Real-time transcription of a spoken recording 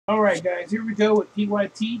Alright guys, here we go with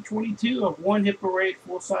PYT 22 of 1 hit parade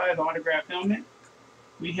full-size autograph helmet.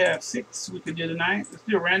 We have 6 we could do tonight. Let's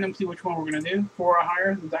do a random, see which one we're going to do. 4 or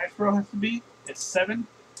higher, the dice roll has to be. It's 7.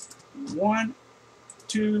 1,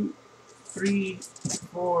 2, 3,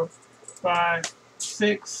 4, 5,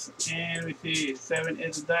 6. And we see 7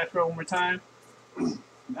 is the dice roll one more time.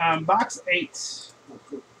 Box 8.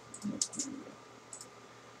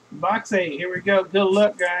 Box 8, here we go. Good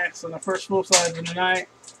luck, guys, on the first full size of the night.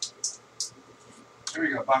 There we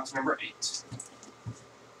go, box number 8.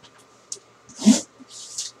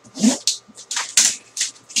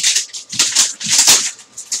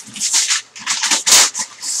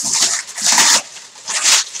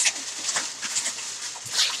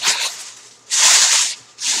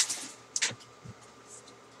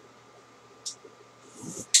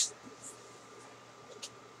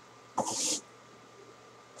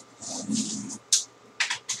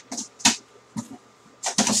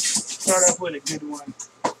 Start off with a good one.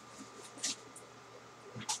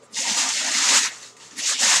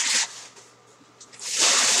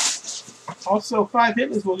 Also, 5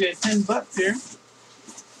 hitless will get $10 here.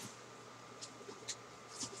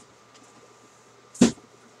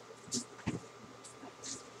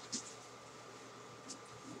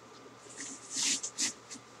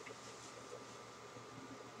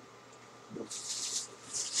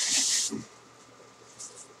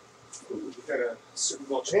 We got a Super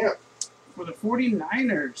Bowl champ. For the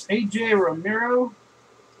 49ers, AJ Romero.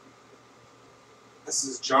 This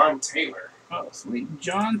is John Taylor. Oh, sweet.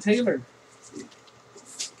 John Taylor.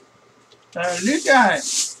 New guy.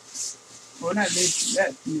 Well, not new.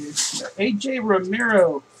 That's new. AJ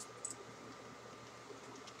Romero.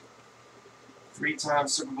 3-time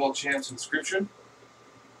Super Bowl champs inscription.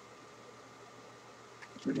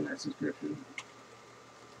 Pretty nice inscription.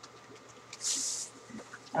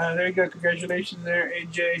 There you go. Congratulations there,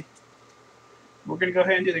 AJ. We're going to go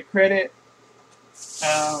ahead and do the credit.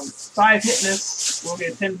 5 hitless. We'll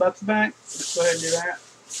get $10 back. Let's go ahead and do that.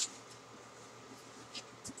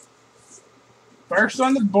 First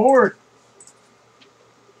on the board.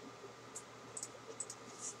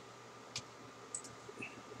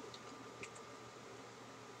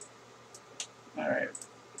 Alright.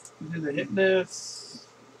 We'll do the hitless.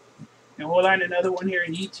 And we'll line another one here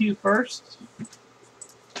in E2 first.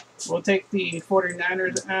 We'll take the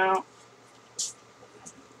 49ers out.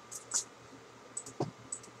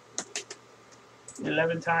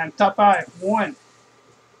 $11 times. Top 5. 1,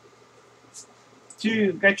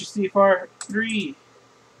 2. Got your CFR. 3,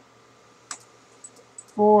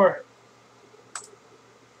 4.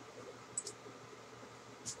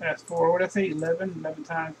 That's 4. What did I say? 11. 11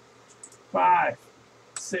 times. 5,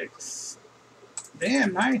 6.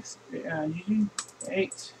 Damn, nice.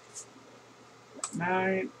 8,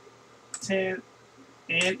 9, 10,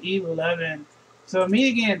 and 11. So me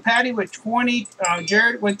again, Patty with 20,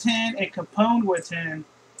 Jared with 10, and Capone with 10.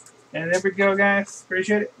 And there we go, guys.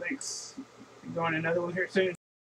 Appreciate it. Thanks. Going another one here soon.